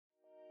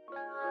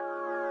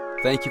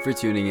Thank you for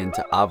tuning in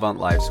to Avant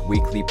Life's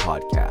weekly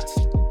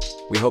podcast.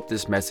 We hope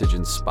this message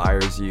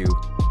inspires you,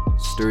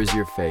 stirs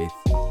your faith,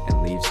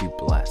 and leaves you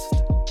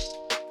blessed.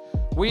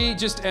 We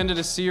just ended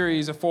a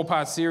series, a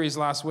 4-part series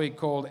last week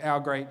called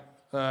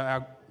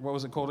what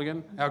was it called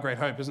again? Our Great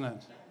Hope, isn't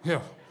it? Yeah.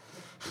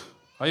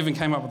 I even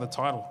came up with a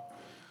title.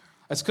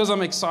 It's because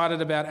I'm excited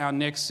about our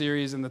next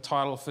series and the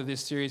title for this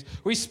series.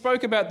 We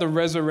spoke about the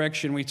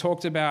resurrection. We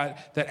talked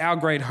about that our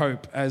great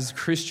hope as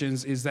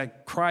Christians is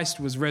that Christ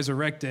was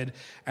resurrected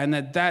and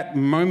that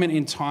moment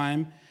in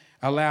time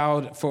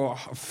allowed for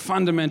a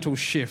fundamental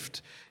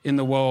shift in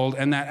the world,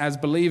 and that as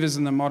believers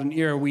in the modern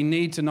era, we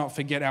need to not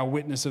forget our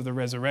witness of the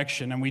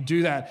resurrection. And we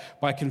do that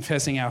by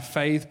confessing our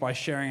faith, by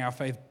sharing our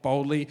faith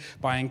boldly,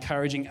 by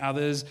encouraging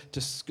others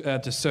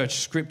to search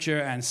Scripture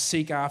and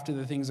seek after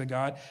the things of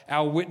God.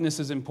 Our witness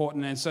is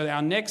important. And so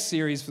our next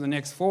series for the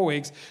next 4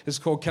 weeks is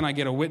called Can I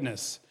Get a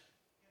Witness?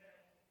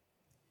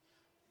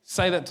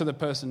 Say that to the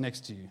person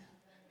next to you.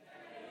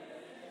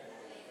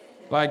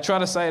 Like, try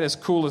to say it as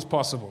cool as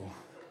possible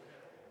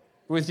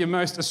with your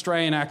most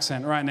Australian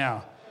accent right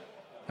now.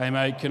 Hey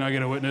mate, can I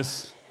get a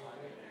witness?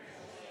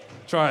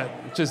 Try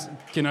it. Just,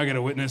 can I get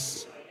a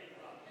witness?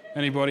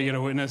 Anybody get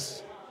a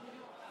witness?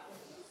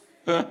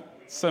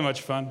 So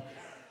much fun.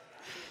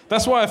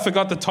 That's why I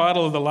forgot the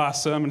title of the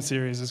last sermon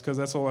series, is because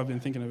that's all I've been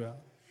thinking about.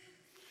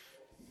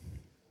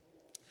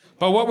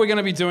 But what we're going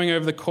to be doing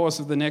over the course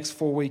of the next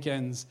 4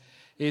 weekends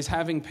is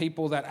having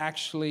people that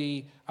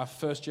actually are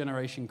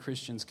first-generation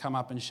Christians come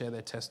up and share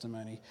their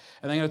testimony.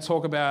 And they're going to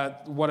talk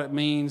about what it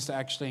means to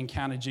actually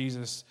encounter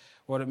Jesus,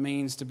 what it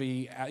means to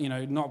be,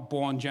 not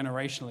born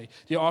generationally.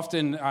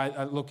 Often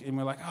I look and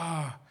we're like,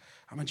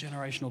 I'm a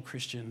generational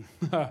Christian.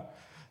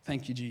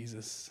 Thank you,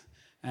 Jesus.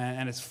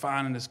 And it's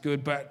fun and it's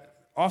good. But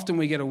often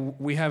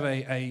we have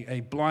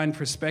a blind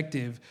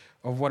perspective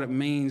of what it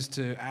means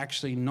to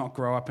actually not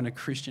grow up in a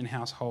Christian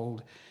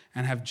household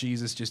and have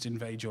Jesus just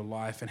invade your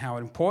life, and how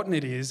important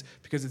it is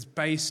because it's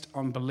based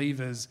on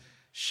believers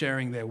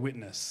sharing their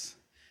witness.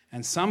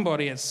 And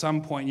somebody at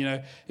some point,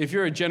 if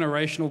you're a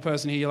generational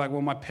person here, you're like,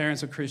 well, my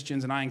parents are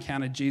Christians and I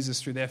encountered Jesus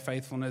through their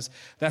faithfulness.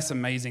 That's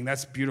amazing.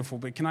 That's beautiful.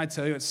 But can I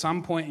tell you, at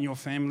some point in your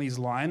family's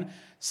line,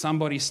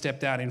 somebody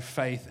stepped out in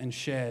faith and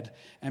shared.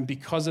 And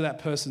because of that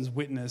person's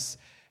witness,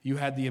 you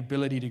had the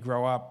ability to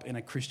grow up in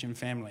a Christian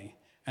family.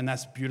 And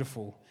that's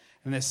beautiful.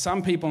 And there's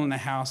some people in the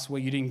house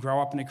where you didn't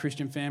grow up in a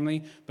Christian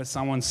family, but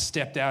someone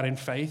stepped out in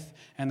faith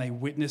and they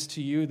witnessed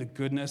to you the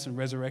goodness and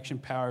resurrection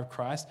power of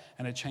Christ,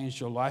 and it changed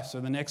your life.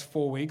 So the next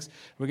 4 weeks,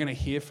 we're going to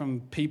hear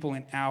from people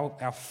in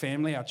our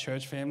family, our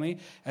church family,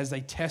 as they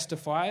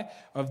testify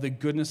of the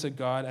goodness of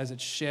God as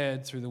it's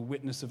shared through the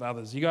witness of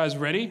others. You guys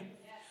ready? Yes.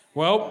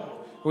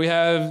 Well, we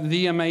have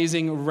the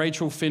amazing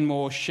Rachel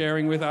Finmore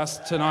sharing with us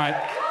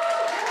tonight.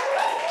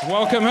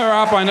 Welcome her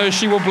up. I know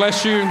she will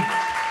bless you.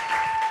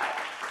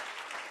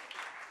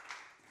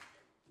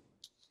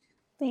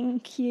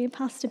 Thank you,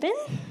 Pastor Ben.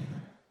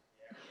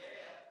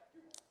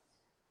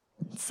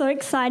 It's so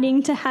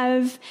exciting to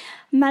have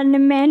Matt and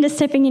Amanda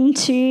stepping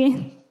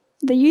into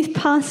the youth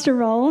pastor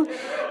role.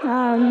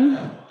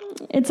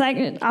 It's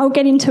like, I'll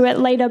get into it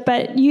later,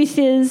 but youth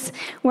is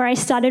where I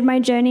started my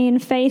journey in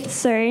faith,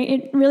 so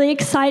it really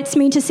excites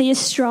me to see a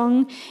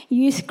strong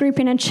youth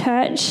group in a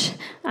church,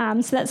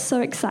 so that's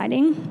so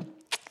exciting.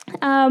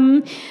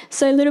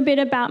 So a little bit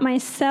about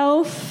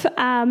myself.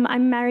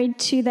 I'm married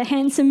to the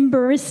handsome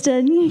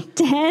barista,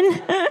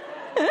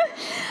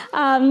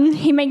 Dan.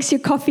 He makes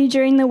your coffee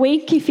during the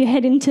week if you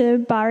head into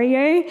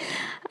Barrio.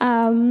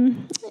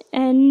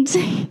 And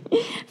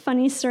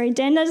funny story,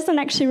 Dan doesn't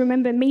actually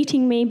remember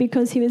meeting me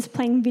because he was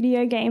playing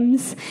video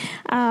games.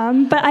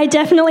 But I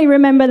definitely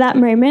remember that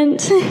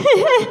moment.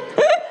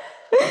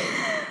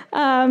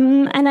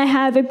 And I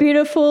have a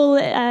beautiful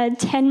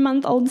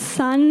 10-month-old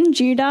son,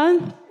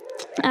 Judah,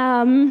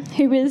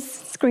 who was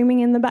screaming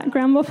in the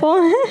background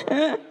before.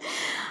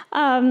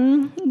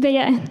 But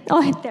yeah,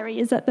 there he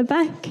is at the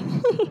back.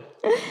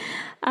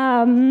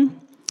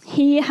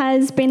 He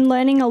has been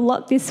learning a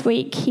lot this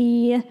week.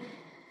 He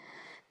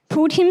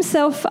pulled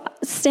himself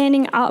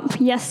standing up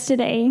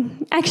yesterday.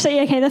 Actually,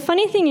 okay, the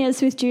funny thing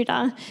is with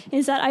Judah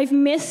is that I've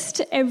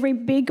missed every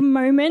big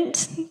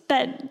moment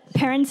that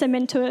parents are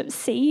meant to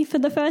see for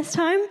the first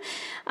time.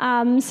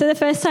 So the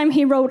first time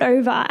he rolled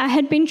over, I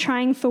had been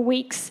trying for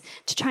weeks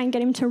to try and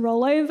get him to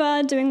roll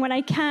over, doing what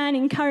I can,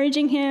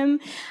 encouraging him.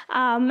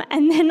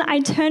 And then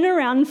I turn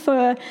around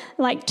for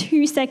like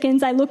 2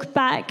 seconds, I look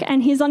back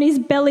and he's on his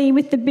belly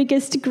with the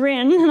biggest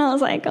grin. And I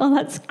was like, oh,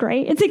 that's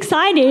great. It's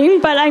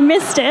exciting, but I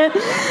missed it.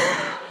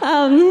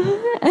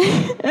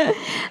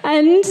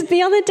 And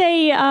the other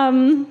day,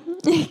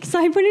 so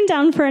I put him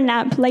down for a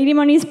nap, laid him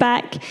on his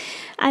back,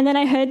 and then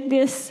I heard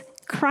this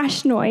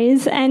crash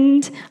noise,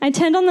 and I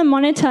turned on the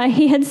monitor.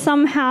 He had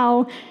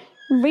somehow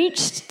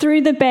reached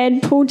through the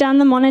bed, pulled down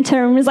the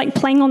monitor, and was like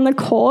playing on the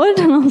cord.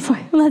 And I was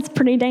like, well, that's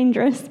pretty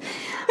dangerous.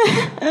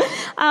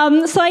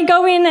 So I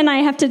go in and I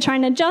have to try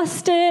and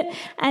adjust it,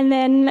 and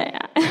then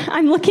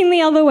I'm looking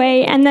the other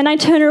way, and then I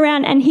turn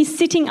around and he's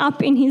sitting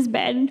up in his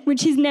bed,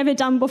 which he's never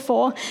done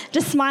before,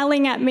 just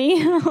smiling at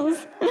me. I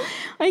was,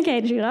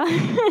 okay, Judah.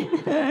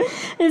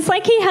 It's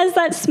like he has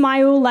that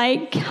smile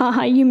like,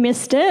 haha, you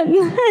missed it.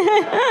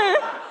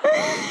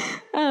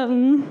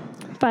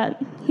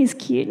 But he's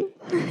cute.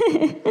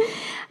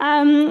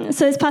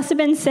 So as Pastor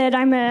Ben said,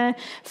 I'm a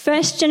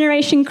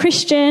first-generation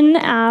Christian.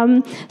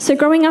 So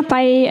growing up,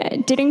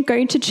 I didn't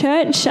go to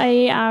church.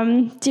 I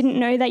didn't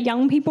know that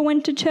young people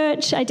went to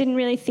church. I didn't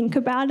really think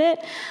about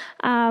it.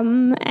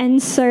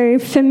 And so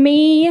for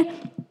me,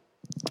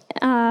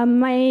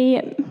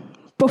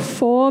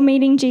 before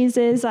meeting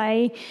Jesus,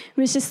 I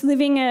was just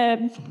living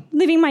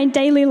my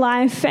daily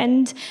life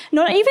and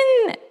not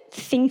even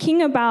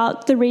thinking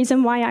about the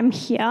reason why I'm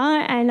here,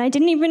 and I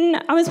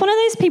was one of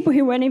those people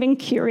who weren't even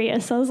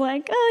curious. I was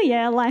like, oh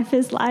yeah, life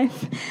is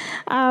life.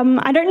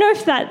 I don't know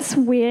if that's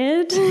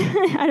weird.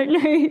 I don't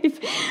know if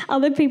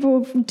other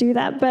people do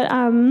that, but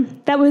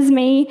that was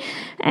me.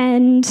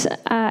 And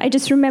I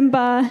just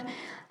remember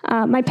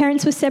my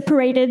parents were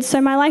separated,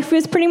 so my life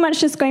was pretty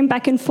much just going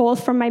back and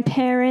forth from my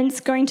parents,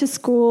 going to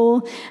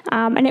school,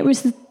 and it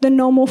was the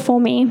normal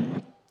for me.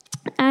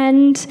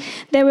 And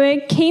there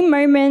were key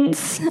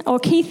moments or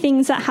key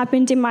things that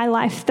happened in my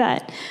life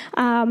that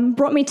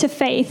brought me to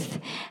faith.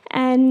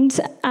 And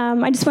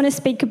I just want to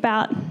speak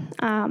about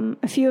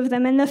a few of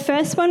them. And the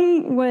first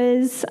one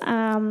was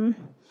the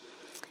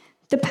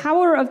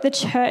power of the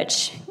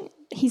church,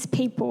 his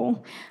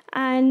people.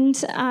 And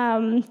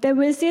there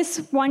was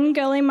this one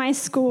girl in my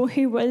school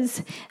who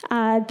was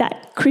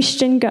that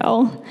Christian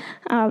girl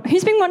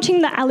who's been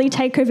watching the Ali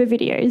Takeover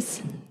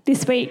videos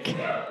this week.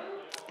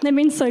 They've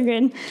been so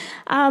good.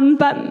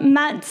 But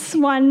Matt's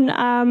one,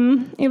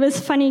 it was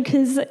funny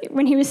because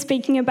when he was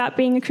speaking about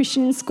being a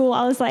Christian in school,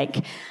 I was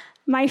like,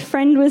 my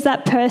friend was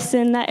that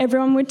person that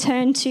everyone would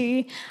turn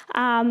to.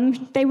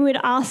 They would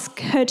ask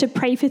her to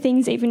pray for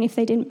things even if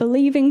they didn't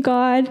believe in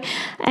God.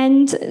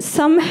 And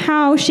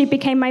somehow she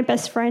became my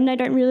best friend. I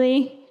don't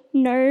really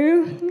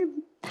know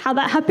how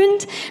that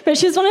happened, but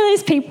she was one of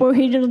those people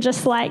who'll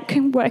just like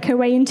work her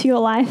way into your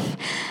life.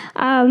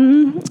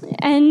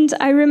 And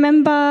I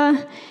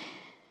remember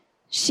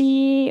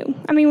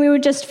we were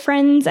just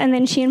friends, and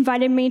then she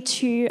invited me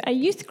to a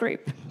youth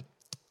group.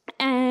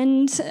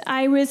 And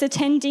I was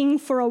attending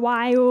for a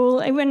while.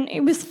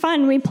 It was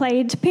fun. We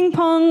played ping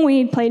pong,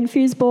 we played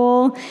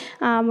foosball,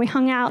 we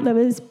hung out, there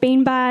was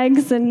bean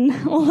bags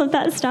and all of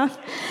that stuff.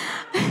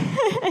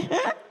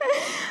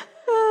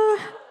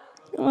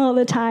 All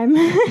the time.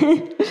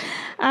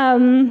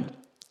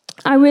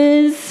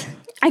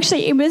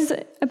 It was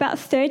about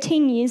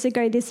 13 years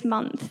ago this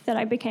month that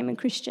I became a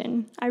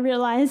Christian. I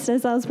realised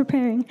as I was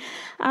preparing.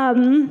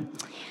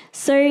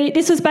 So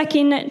this was back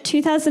in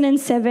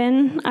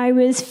 2007. I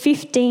was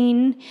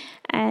 15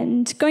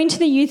 and going to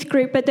the youth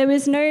group, but there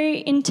was no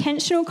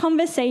intentional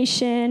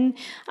conversation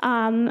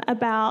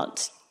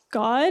about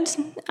God.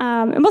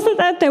 It wasn't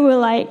that they were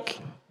like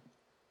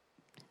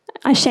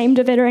ashamed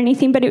of it or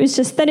anything, but it was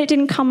just that it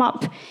didn't come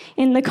up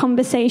in the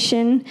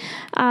conversation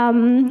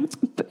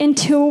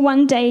until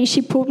one day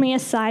she pulled me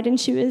aside and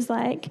she was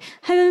like,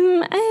 have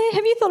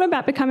you thought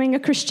about becoming a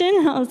Christian?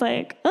 And I was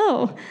like,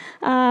 oh.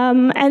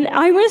 And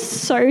I was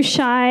so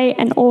shy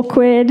and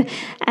awkward,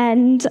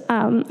 and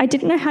I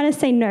didn't know how to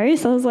say no,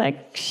 so I was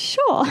like,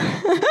 sure.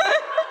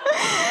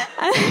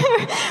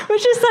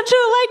 Which is such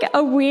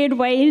a weird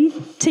way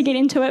to get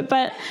into it,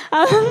 but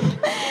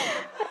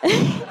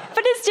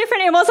but it's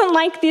different. It wasn't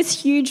like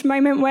this huge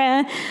moment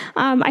where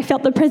I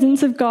felt the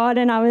presence of God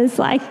and I was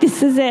like,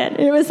 this is it.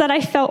 It was that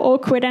I felt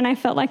awkward and I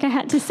felt like I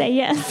had to say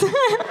yes.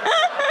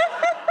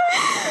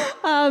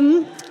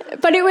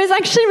 But it was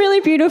actually really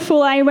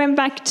beautiful. I went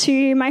back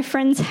to my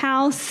friend's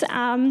house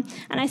and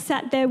I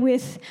sat there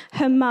with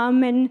her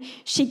mum, and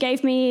she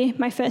gave me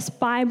my first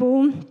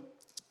Bible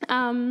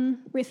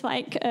with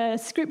like a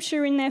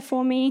scripture in there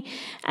for me,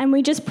 and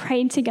we just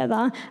prayed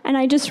together. And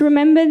I just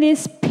remember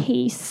this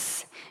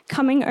peace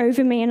coming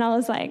over me, and I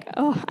was like,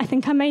 oh, I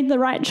think I made the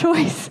right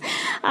choice.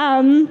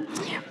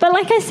 But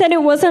like I said,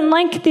 it wasn't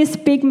like this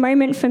big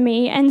moment for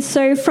me. And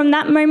so from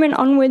that moment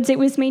onwards, it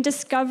was me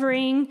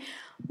discovering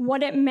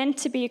what it meant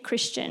to be a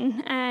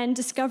Christian and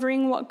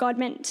discovering what God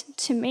meant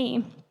to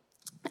me.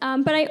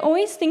 But I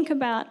always think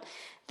about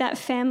that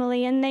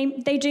family, and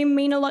they do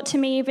mean a lot to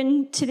me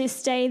even to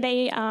this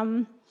day.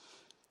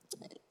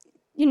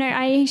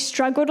 I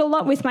struggled a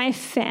lot with my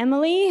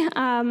family,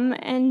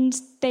 and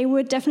they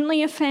were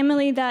definitely a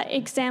family that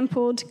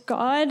exemplified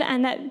God,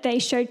 and that they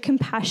showed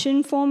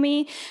compassion for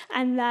me,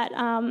 and that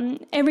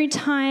every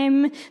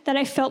time that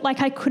I felt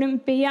like I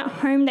couldn't be at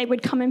home, they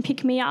would come and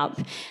pick me up.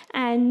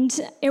 And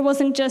it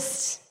wasn't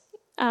just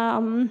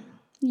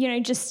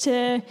just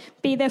to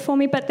be there for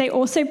me, but they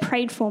also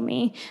prayed for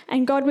me.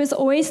 And God was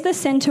always the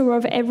center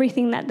of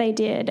everything that they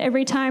did.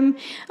 Every time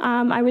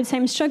I would say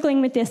I'm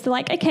struggling with this, they're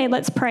like, okay,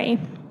 let's pray.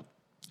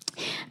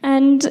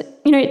 And,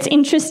 it's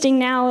interesting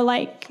now,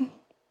 like,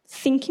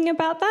 thinking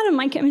about that. I'm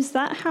like, is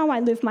that how I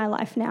live my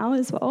life now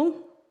as well?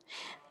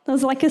 That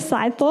was like a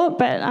side thought,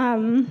 but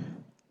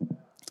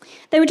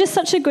they were just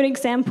such a good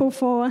example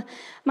for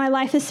my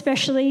life,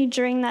 especially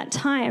during that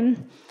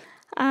time.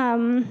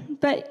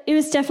 But it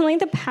was definitely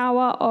the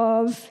power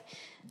of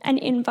an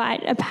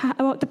invite,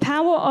 the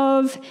power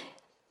of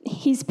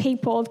his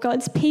people, of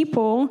God's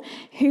people,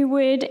 who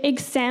would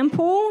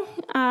example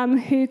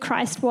who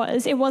Christ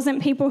was. It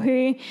wasn't people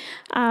who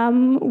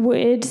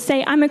would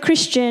say, I'm a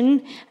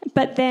Christian,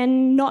 but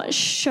then not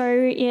show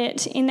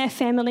it in their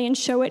family and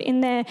show it in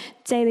their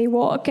daily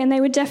walk. And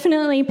they were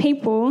definitely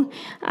people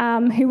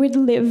who would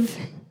live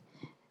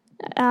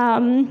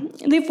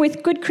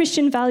with good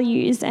Christian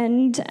values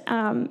and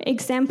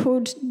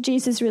exampled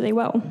Jesus really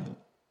well.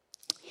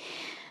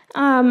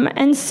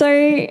 And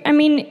so,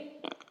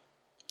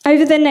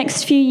 over the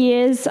next few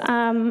years,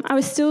 I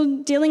was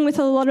still dealing with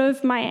a lot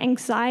of my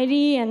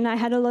anxiety, and I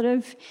had a lot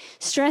of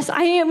stress.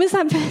 I was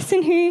that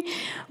person who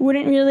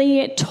wouldn't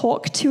really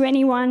talk to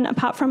anyone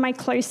apart from my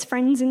close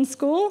friends in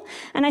school.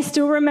 And I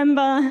still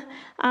remember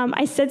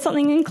I said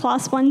something in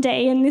class one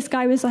day, and this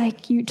guy was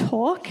like, "You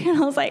talk?" And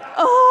I was like,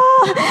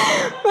 "Oh,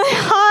 my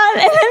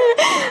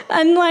heart!"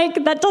 And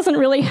like, that doesn't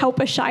really help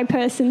a shy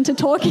person to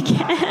talk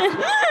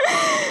again.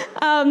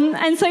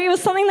 And so it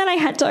was something that I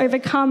had to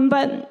overcome,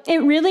 but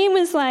it really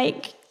was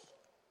like,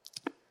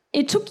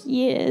 it took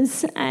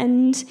years.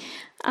 And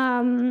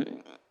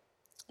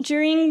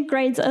during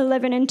grades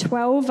 11 and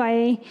 12,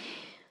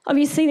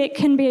 obviously it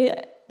can be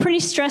pretty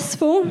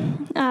stressful,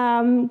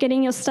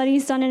 getting your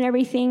studies done and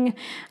everything.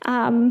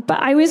 But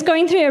I was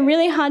going through a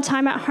really hard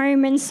time at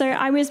home, and so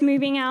I was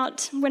moving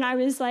out when I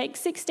was like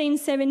 16,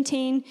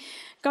 17,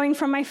 going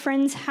from my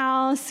friend's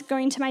house,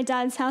 going to my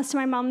dad's house, to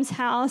my mum's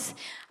house,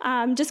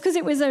 just because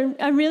it was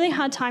a really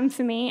hard time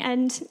for me,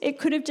 and it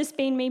could have just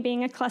been me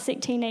being a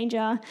classic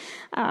teenager.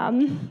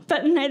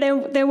 But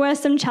no, there were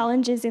some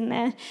challenges in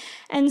there.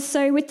 And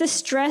so with the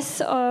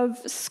stress of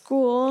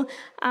school,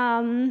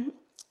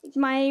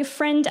 my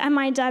friend and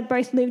my dad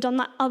both lived on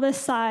the other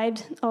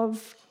side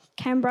of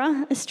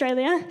Canberra,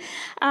 Australia.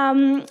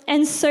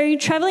 And so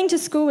travelling to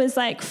school was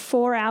like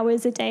 4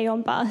 hours a day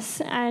on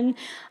bus, and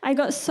I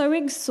got so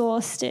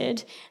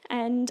exhausted,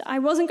 and I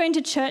wasn't going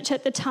to church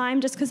at the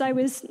time just because I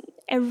was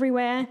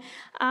everywhere.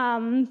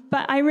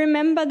 But I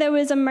remember there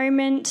was a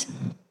moment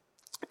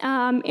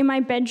in my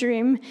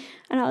bedroom,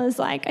 and I was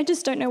like, I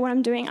just don't know what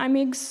I'm doing. I'm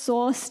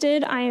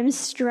exhausted. I am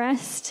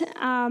stressed.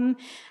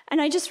 And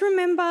I just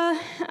remember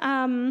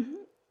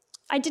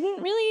I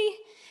didn't really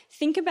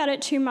think about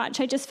it too much.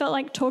 I just felt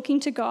like talking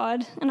to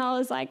God, and I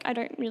was like, I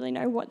don't really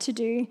know what to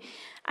do.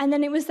 And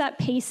then it was that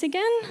peace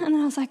again, and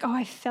then I was like, oh,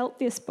 I felt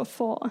this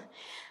before.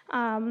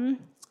 And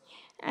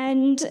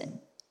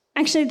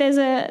actually, there's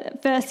a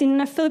verse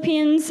in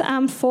Philippians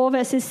 4,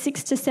 verses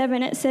 6 to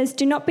 7. It says,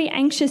 "Do not be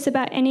anxious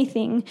about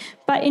anything,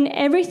 but in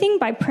everything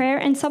by prayer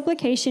and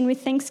supplication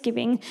with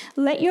thanksgiving,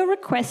 let your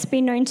requests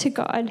be known to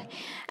God.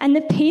 And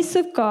the peace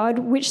of God,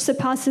 which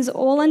surpasses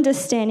all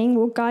understanding,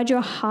 will guard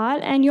your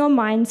heart and your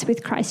minds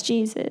with Christ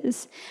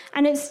Jesus."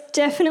 And it's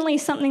definitely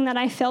something that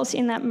I felt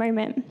in that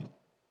moment.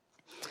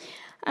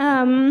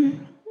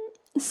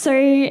 So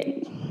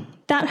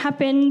that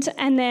happened,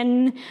 and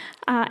then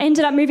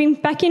ended up moving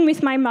back in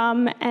with my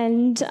mum,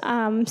 and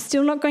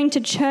still not going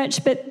to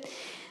church, but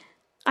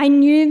I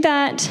knew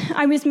that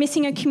I was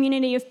missing a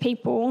community of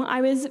people. I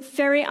was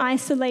very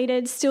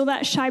isolated, still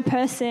that shy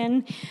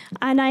person,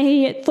 and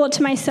I thought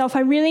to myself,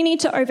 I really need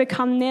to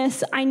overcome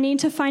this. I need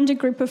to find a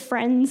group of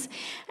friends,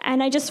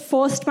 and I just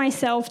forced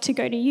myself to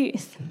go to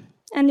youth,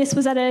 and this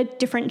was at a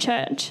different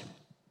church.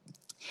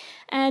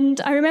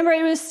 And I remember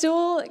I was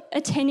still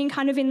attending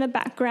kind of in the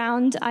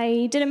background.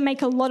 I didn't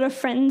make a lot of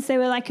friends. There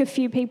were like a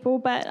few people,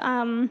 but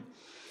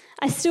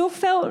I still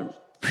felt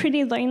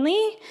pretty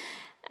lonely.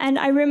 And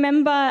I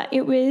remember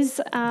it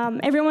was,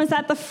 everyone was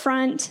at the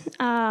front.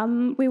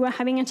 We were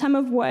having a time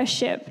of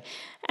worship.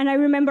 And I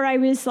remember I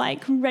was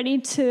like ready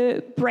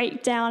to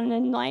break down,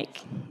 and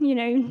like, you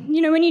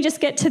know when you just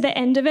get to the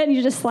end of it and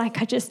you're just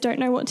like, I just don't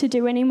know what to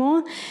do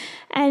anymore.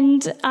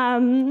 And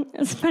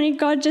it's funny,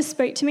 God just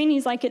spoke to me and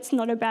he's like, it's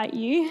not about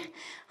you.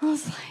 I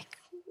was like,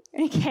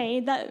 okay,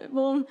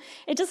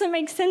 it doesn't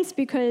make sense,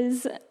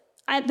 because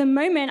at the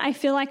moment I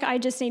feel like I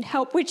just need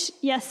help, which,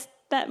 yes,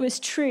 that was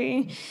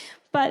true.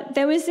 But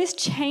there was this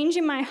change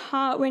in my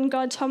heart when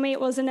God told me it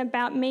wasn't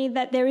about me,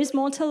 that there is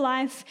more to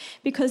life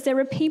because there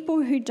are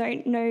people who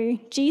don't know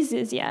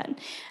Jesus yet.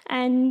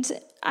 And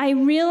I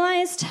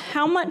realized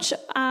how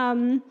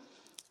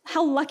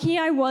lucky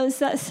I was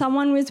that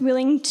someone was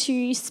willing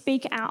to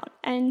speak out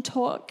and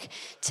talk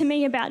to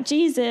me about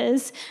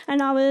Jesus. And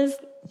I was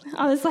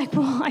like,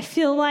 well, I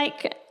feel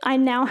like I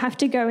now have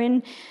to go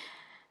in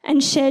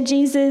and share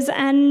Jesus.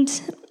 And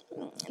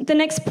the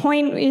next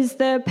point is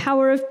the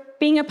power of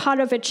being a part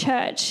of a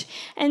church.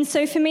 And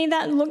so for me,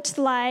 that looked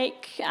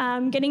like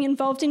getting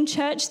involved in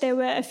church. There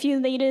were a few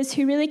leaders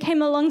who really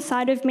came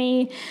alongside of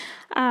me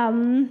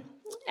and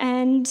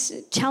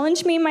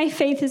challenged me in my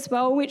faith as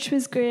well, which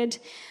was good.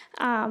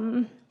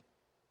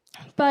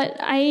 But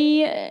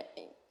I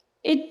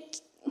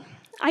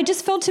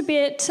just felt a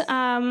bit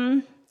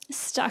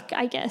stuck,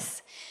 I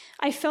guess.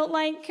 I felt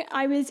like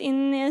I was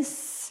in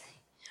this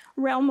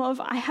realm of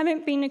I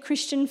haven't been a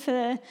Christian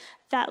for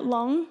that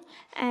long,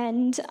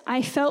 and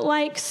I felt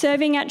like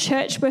serving at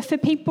church were for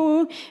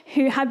people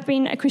who have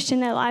been a Christian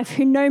in their life,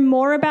 who know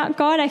more about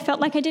God. I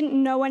felt like I didn't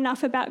know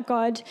enough about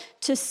God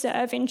to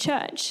serve in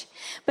church.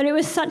 But it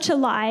was such a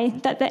lie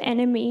that the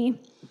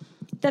enemy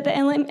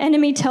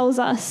tells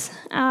us.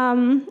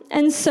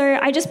 And so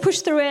I just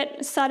pushed through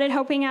it, started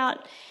helping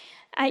out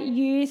at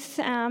youth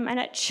and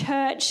at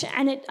church,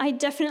 and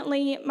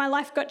my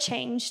life got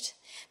changed.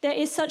 There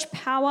is such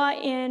power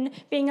in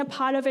being a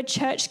part of a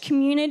church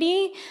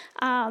community,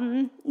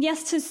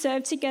 yes, to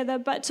serve together,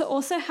 but to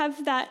also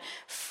have that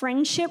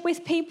friendship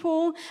with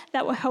people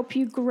that will help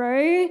you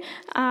grow.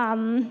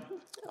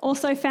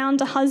 Also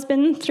found a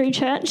husband through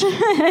church,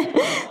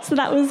 so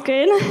that was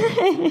good.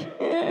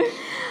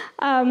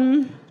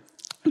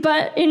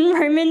 But in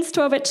Romans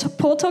 12,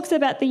 Paul talks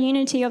about the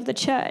unity of the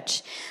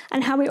church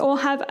and how we all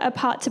have a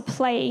part to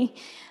play.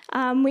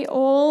 We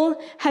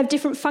all have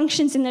different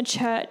functions in the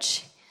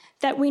church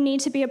that we need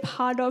to be a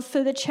part of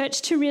for the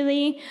church to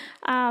really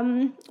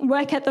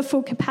work at the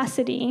full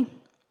capacity.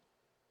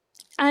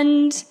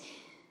 And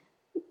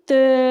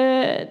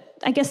the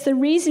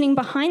reasoning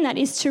behind that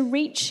is to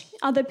reach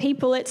other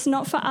people. It's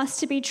not for us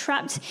to be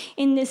trapped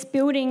in this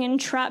building and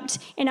trapped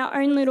in our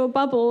own little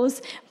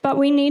bubbles, but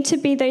we need to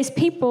be those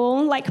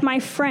people, like my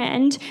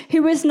friend,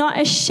 who was not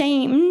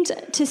ashamed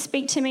to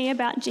speak to me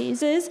about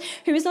Jesus,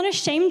 who was not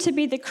ashamed to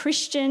be the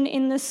Christian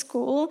in the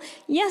school.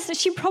 Yes,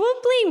 she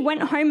probably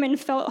went home and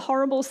felt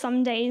horrible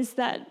some days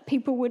that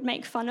people would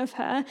make fun of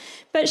her,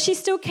 but she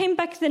still came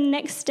back the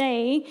next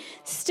day,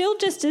 still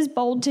just as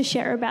bold to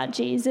share about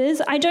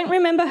Jesus. I don't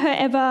remember her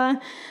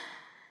ever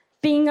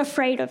being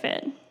afraid of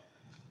it.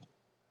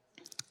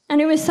 And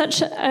it was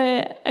such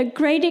a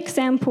great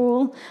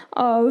example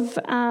of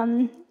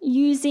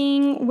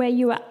using where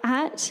you are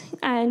at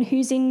and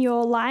who's in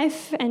your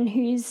life and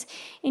who's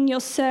in your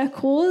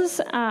circles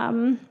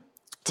to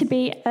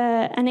be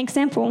an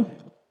example.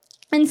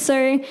 And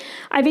so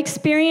I've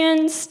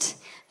experienced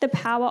the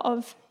power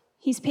of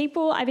his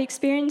people. I've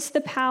experienced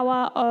the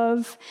power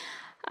of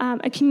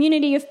a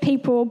community of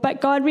people,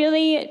 but God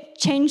really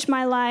changed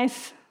my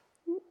life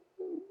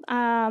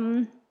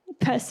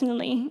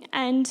personally.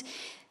 And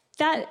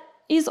that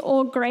is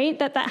all great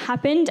that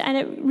happened, and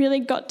it really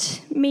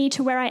got me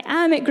to where I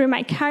am. It grew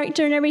my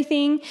character and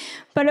everything,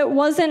 but it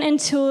wasn't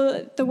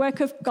until the work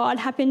of God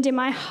happened in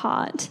my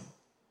heart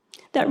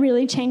that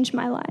really changed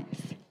my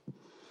life.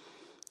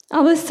 I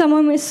was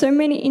someone with so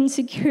many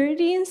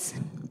insecurities,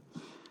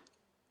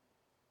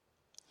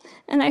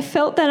 and I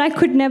felt that I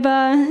could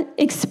never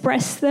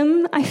express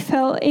them. I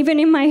felt, even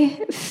in my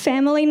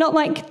family, not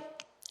like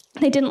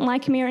they didn't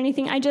like me or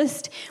anything.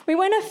 We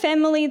weren't a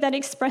family that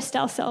expressed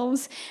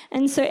ourselves.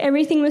 And so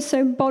everything was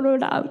so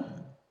bottled up.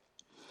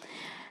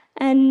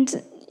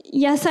 And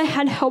yes, I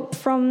had help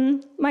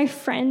from my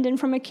friend and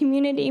from a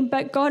community,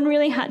 but God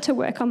really had to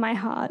work on my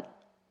heart.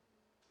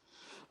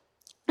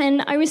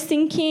 And I was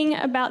thinking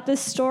about the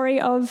story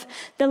of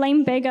the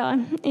lame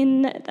beggar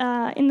in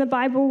the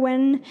Bible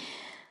when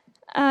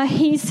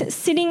he's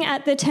sitting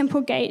at the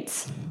temple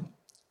gates,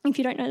 if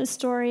you don't know the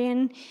story,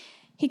 and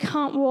he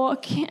can't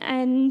walk,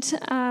 and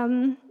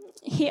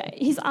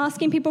he's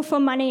asking people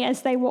for money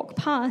as they walk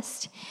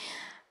past.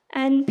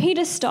 And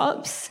Peter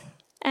stops,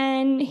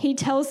 and he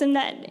tells them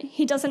that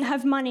he doesn't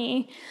have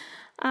money,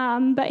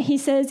 but he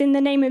says, "In the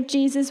name of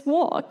Jesus,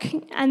 walk,"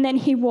 and then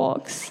he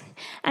walks.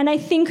 And I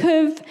think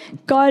of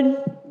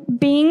God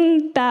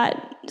being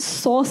that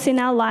source in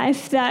our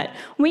life that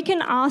we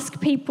can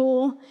ask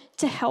people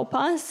to help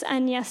us,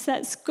 and yes,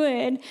 that's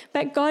good,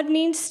 but God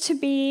needs to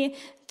be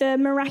the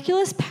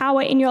miraculous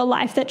power in your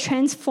life that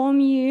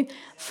transform you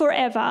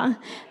forever.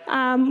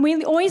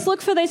 We always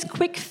look for those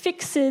quick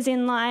fixes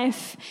in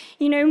life.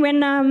 You know,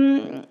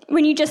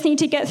 when you just need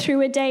to get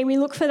through a day, we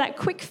look for that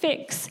quick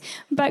fix,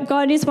 but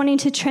God is wanting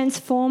to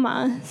transform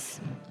us.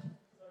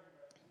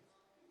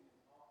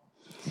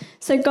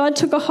 So God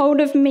took a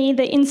hold of me,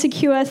 the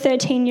insecure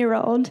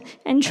 13-year-old,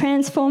 and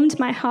transformed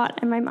my heart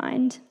and my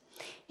mind.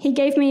 He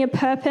gave me a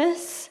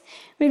purpose.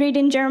 We read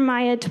in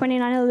Jeremiah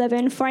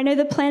 29:11, "For I know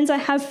the plans I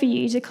have for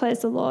you, declares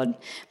the Lord,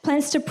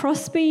 plans to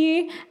prosper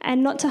you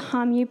and not to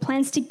harm you,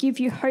 plans to give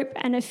you hope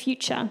and a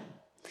future."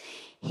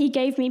 He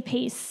gave me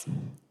peace.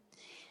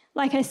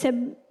 Like I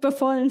said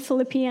before in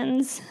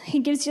Philippians, he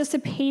gives us a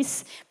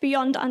peace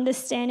beyond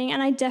understanding,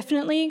 and I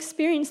definitely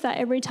experience that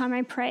every time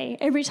I pray.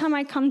 Every time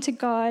I come to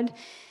God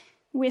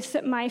with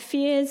my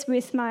fears,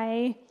 with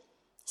my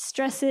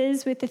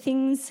stresses, with the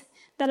things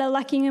that are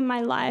lacking in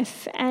my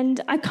life,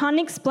 and I can't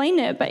explain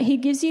it, but he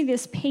gives you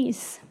this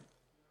peace.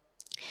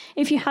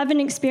 If you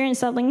haven't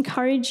experienced that, I'll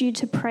encourage you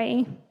to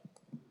pray.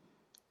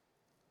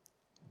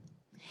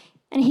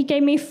 And he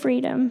gave me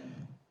freedom.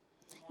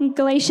 In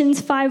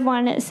Galatians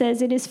 5:1 it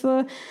says, "It is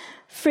for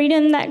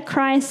freedom that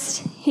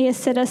Christ, he has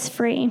set us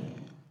free."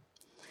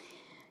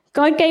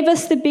 God gave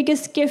us the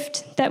biggest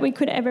gift that we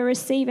could ever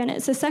receive, and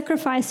it's the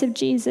sacrifice of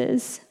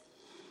Jesus.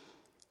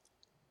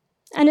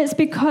 And it's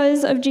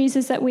because of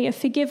Jesus that we are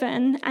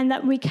forgiven and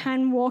that we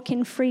can walk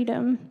in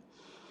freedom.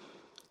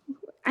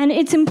 And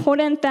it's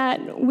important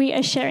that we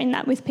are sharing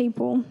that with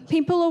people.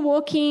 People are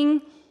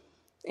walking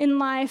in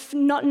life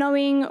not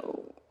knowing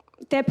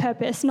their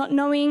purpose, not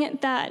knowing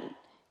that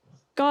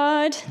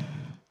God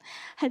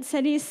had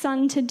sent his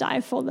son to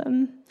die for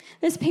them.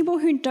 There's people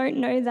who don't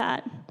know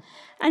that.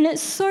 And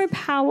it's so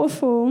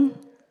powerful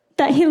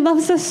that he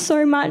loves us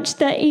so much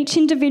that each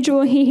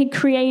individual he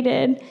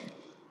created,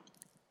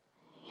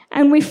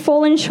 and we've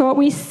fallen short,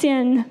 we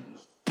sin,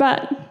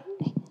 but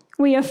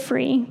we are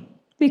free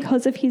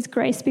because of his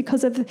grace,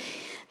 because of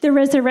the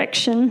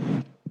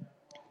resurrection.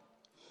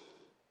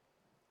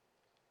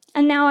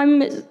 And now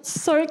I'm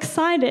so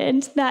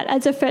excited that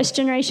as a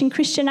first-generation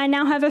Christian, I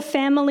now have a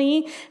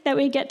family that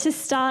we get to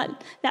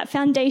start that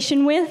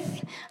foundation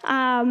with.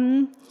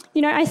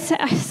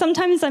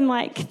 Sometimes I'm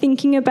like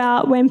thinking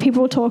about when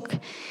people talk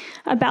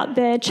about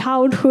their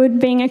childhood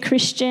being a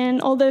Christian,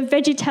 all the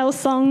VeggieTale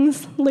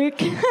songs, Luke,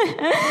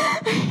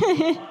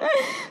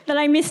 that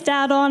I missed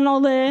out on,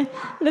 all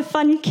the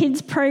fun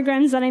kids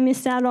programs that I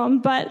missed out on.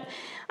 But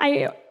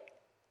I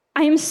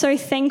am so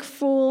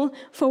thankful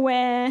for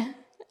where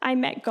I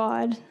met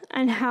God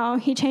and how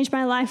he changed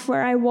my life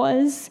where I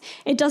was.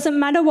 It doesn't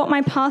matter what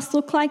my past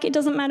looked like. It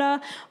doesn't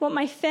matter what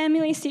my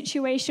family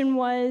situation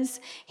was.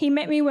 He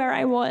met me where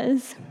I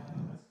was.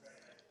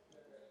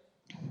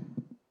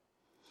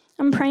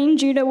 I'm praying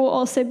Judah will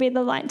also be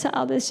the light to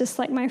others, just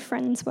like my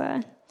friends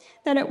were.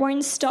 That it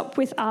won't stop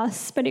with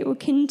us, but it will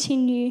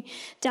continue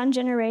down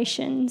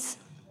generations.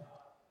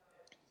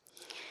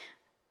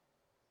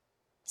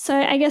 So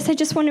I guess I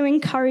just want to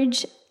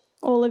encourage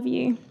all of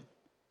you.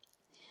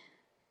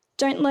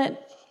 Don't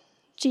let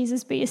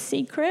Jesus be a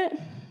secret.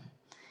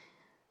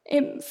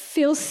 It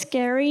feels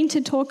scary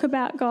to talk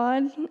about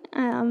God.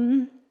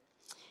 And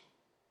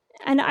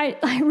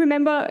I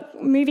remember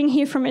moving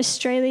here from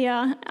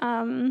Australia,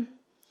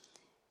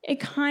 it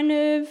kind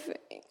of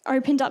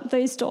opened up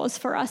those doors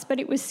for us, but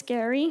it was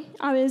scary.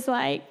 I was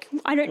like,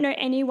 I don't know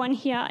anyone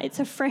here.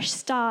 It's a fresh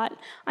start.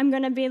 I'm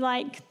going to be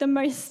like the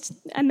most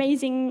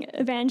amazing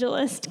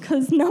evangelist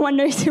because no one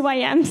knows who I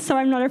am, so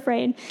I'm not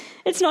afraid.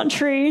 It's not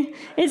true.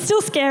 It's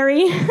still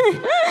scary.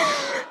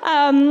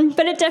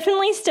 But it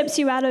definitely steps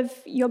you out of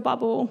your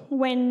bubble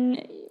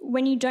when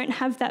you don't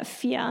have that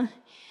fear.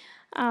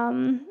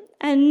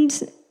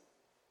 And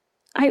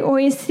I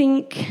always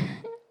think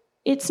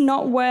it's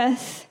not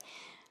worth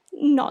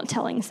not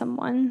telling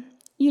someone.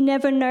 You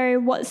never know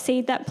what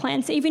seed that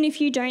plants. Even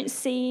if you don't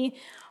see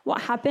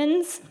what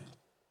happens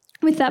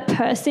with that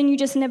person, you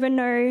just never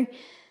know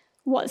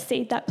what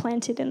seed that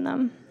planted in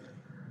them.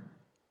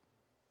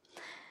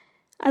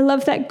 I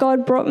love that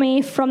God brought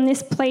me from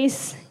this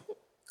place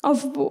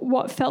of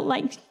what felt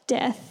like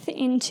death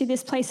into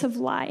this place of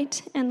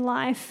light and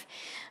life.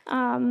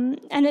 And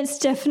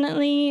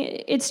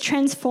it's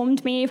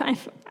transformed me.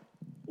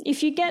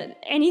 If you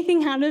get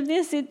anything out of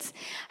this, it's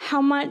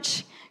how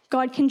much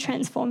God can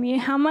transform you,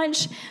 how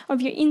much of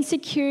your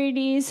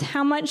insecurities,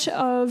 how much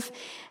of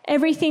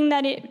everything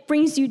that it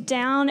brings you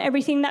down,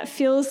 everything that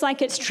feels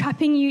like it's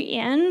trapping you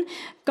in,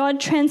 God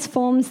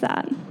transforms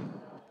that.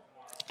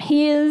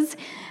 He is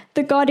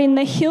the God in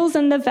the hills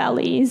and the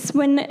valleys.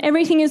 When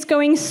everything is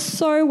going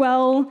so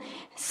well,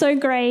 so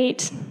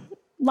great,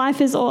 life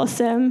is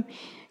awesome,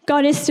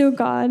 God is still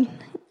God.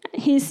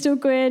 He's still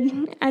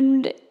good,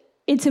 and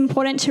it's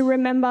important to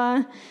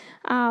remember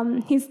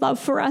his love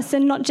for us,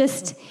 and not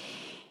just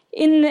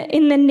in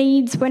the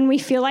needs when we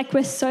feel like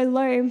we're so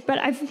low. But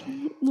I've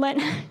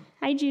learned,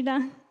 hi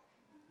Judah.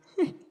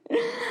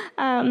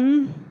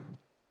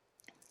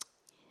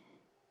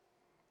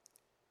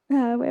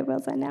 Where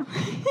was I now?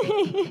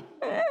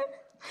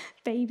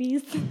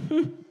 Babies.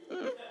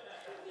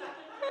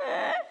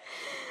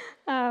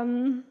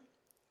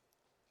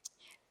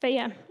 But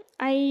yeah,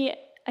 I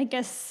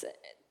guess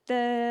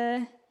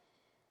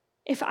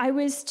if I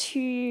was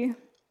to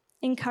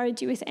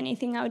encourage you with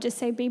anything, I would just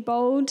say be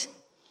bold.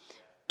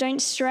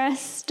 Don't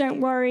stress,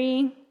 don't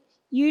worry.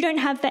 You don't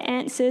have the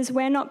answers.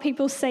 We're not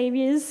people's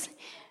saviors,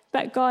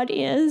 but God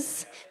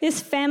is.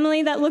 This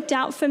family that looked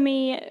out for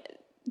me,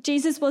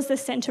 Jesus was the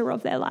center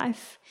of their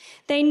life.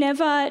 They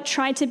never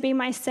tried to be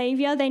my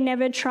savior. They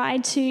never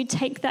tried to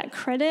take that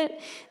credit.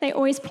 They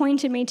always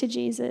pointed me to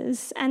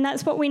Jesus. And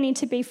that's what we need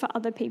to be for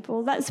other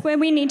people. That's where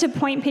we need to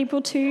point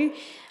people to.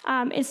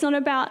 It's not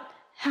about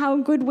how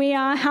good we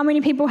are, how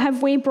many people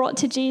have we brought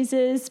to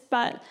Jesus,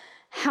 but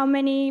how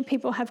many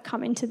people have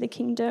come into the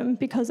kingdom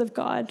because of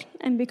God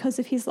and because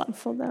of his love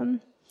for them.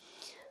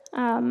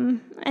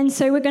 And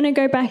so we're going to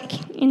go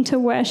back into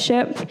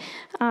worship.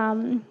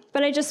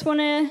 But I just want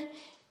to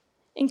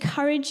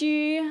encourage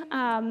you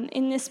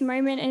in this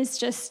moment is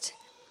just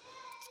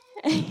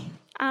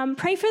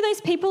pray for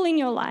those people in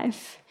your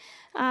life.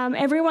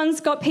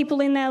 Everyone's got people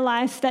in their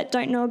life that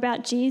don't know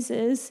about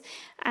Jesus,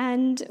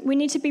 and we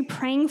need to be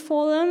praying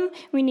for them.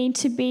 We need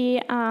to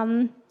be,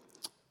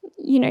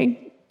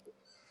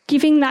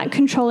 giving that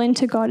control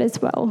into God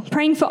as well,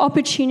 praying for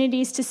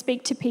opportunities to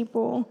speak to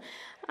people.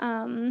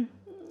 And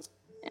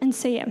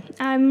so, yeah,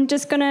 I'm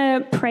just going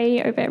to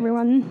pray over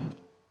everyone.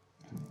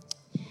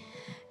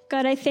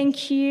 God, I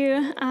thank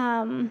you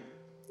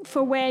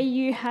for where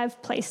you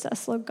have placed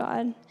us, Lord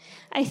God.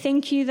 I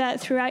thank you that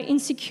through our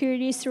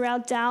insecurities, through our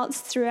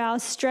doubts, through our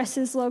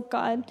stresses, Lord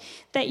God,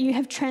 that you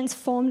have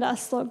transformed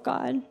us, Lord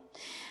God.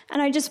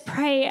 And I just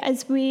pray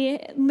as we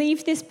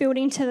leave this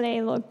building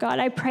today, Lord God,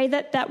 I pray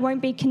that that won't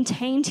be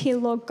contained here,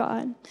 Lord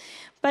God,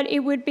 but it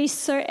would be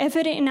so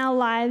evident in our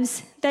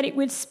lives that it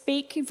would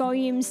speak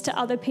volumes to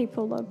other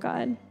people, Lord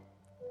God.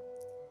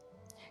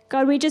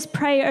 God, we just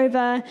pray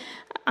over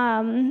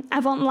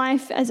Avant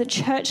Life as a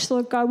church,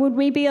 Lord God. Would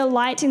we be a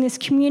light in this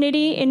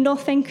community, in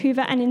North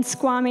Vancouver and in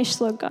Squamish,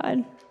 Lord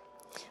God.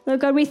 Lord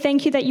God, we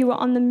thank you that you were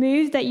on the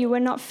move, that you were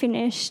not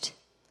finished.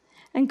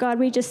 And God,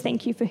 we just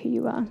thank you for who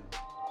you are.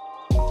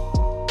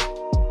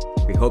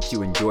 We hope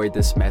you enjoyed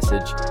this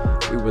message.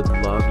 We would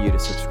love you to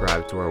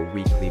subscribe to our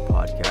weekly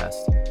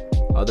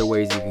podcast. Other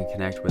ways you can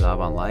connect with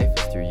Avant Life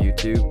is through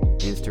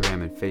YouTube,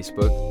 Instagram, and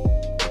Facebook.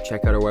 Or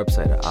check out our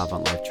website at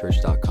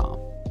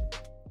avantlifechurch.com.